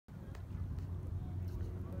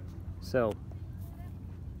So,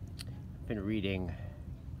 I've been reading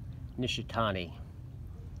Nishitani,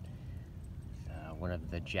 one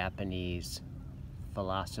of the Japanese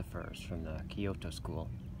philosophers from the Kyoto School.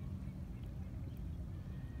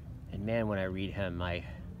 And man, when I read him, I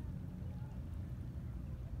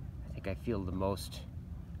think I feel the most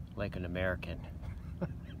like an American.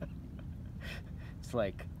 It's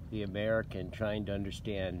like the American trying to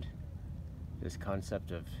understand this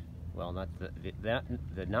concept of, well, not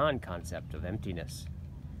the non-concept of emptiness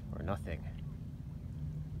or nothing.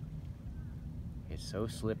 It's so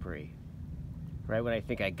slippery. Right when I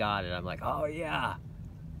think I got it, I'm like, oh yeah,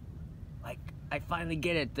 like I finally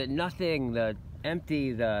get it. The nothing, the empty,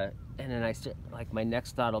 and then I start, like, my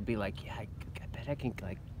next thought will be like, yeah, I bet I can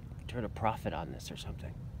like turn a profit on this or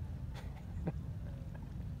something.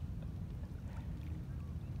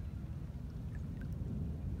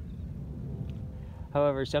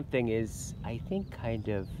 However, something is, I think, kind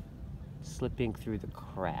of slipping through the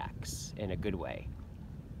cracks in a good way.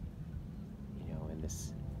 You know, in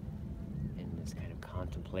this kind of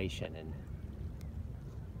contemplation, and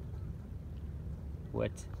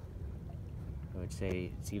what I would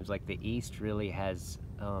say, it seems like the East really has,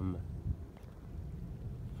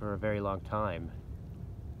 for a very long time,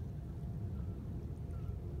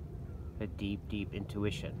 a deep, deep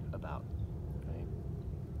intuition about, right?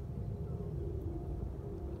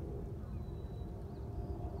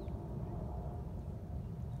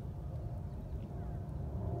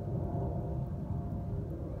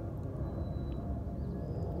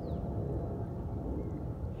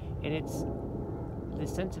 And it's, the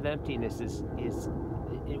sense of emptiness is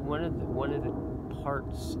one of the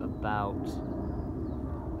parts about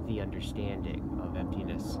the understanding of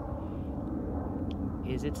emptiness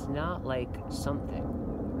is it's not like something,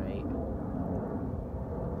 right,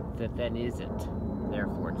 that then isn't,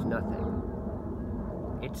 therefore it's nothing.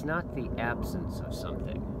 It's not the absence of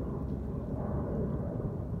something.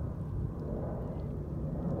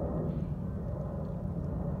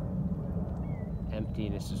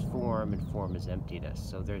 Emptiness is form, and form is emptiness.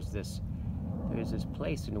 So there's this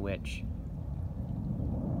place in which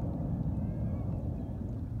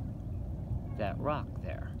that rock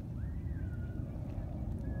there,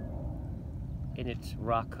 in its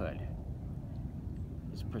rockhood,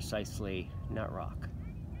 is precisely not rock.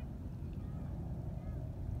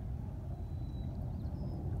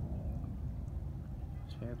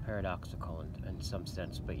 It's very paradoxical in some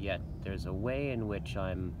sense, but yet there's a way in which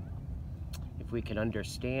if we can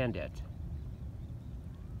understand it,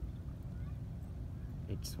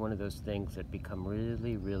 it's one of those things that become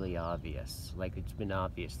really, really obvious, like it's been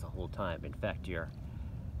obvious the whole time. In fact, you're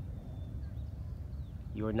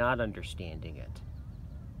not understanding it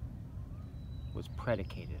was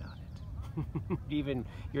predicated on it. Even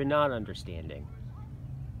your not understanding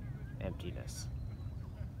emptiness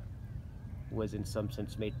was in some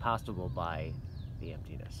sense made possible by the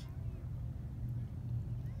emptiness.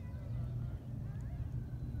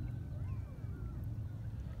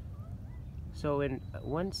 So in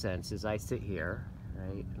one sense, as I sit here,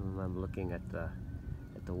 right, and I'm looking at the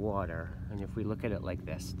water, and if we look at it like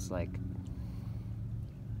this, it's like,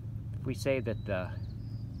 if we say that the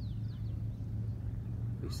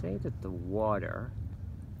water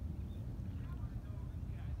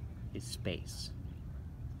is space,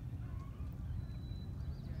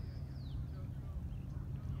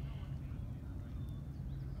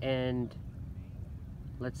 and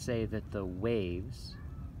let's say that the waves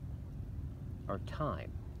are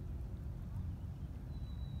time,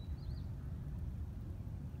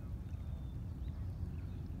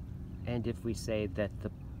 and if we say that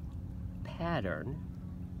the pattern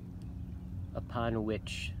upon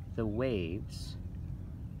which the waves,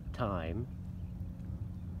 time,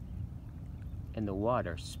 and the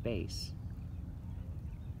water, space,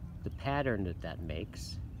 the pattern that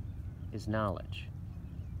makes is knowledge.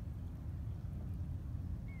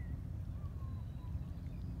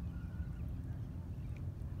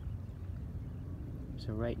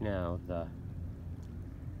 So right now, the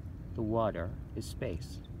water is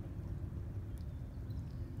space.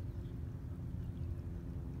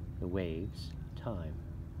 The waves, time.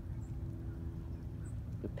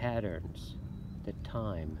 The patterns that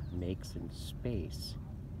time makes in space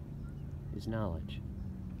is knowledge.